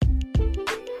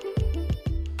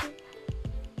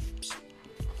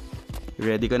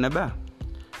Ready ka na ba?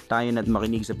 Tayo na't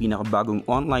makinig sa pinakabagong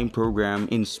online program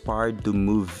inspired to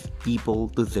move people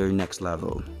to their next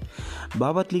level.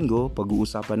 Bawat linggo,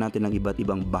 pag-uusapan natin ang iba't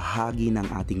ibang bahagi ng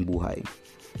ating buhay.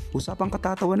 Usapang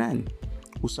katatawanan,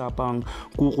 usapang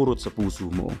kukurot sa puso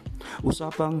mo,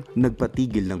 usapang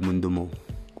nagpatigil ng mundo mo,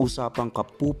 usapang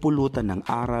kapupulutan ng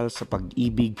aral sa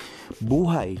pag-ibig,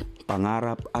 buhay,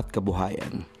 pangarap at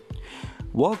kabuhayan.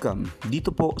 Welcome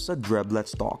dito po sa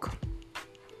Dreblets Talk.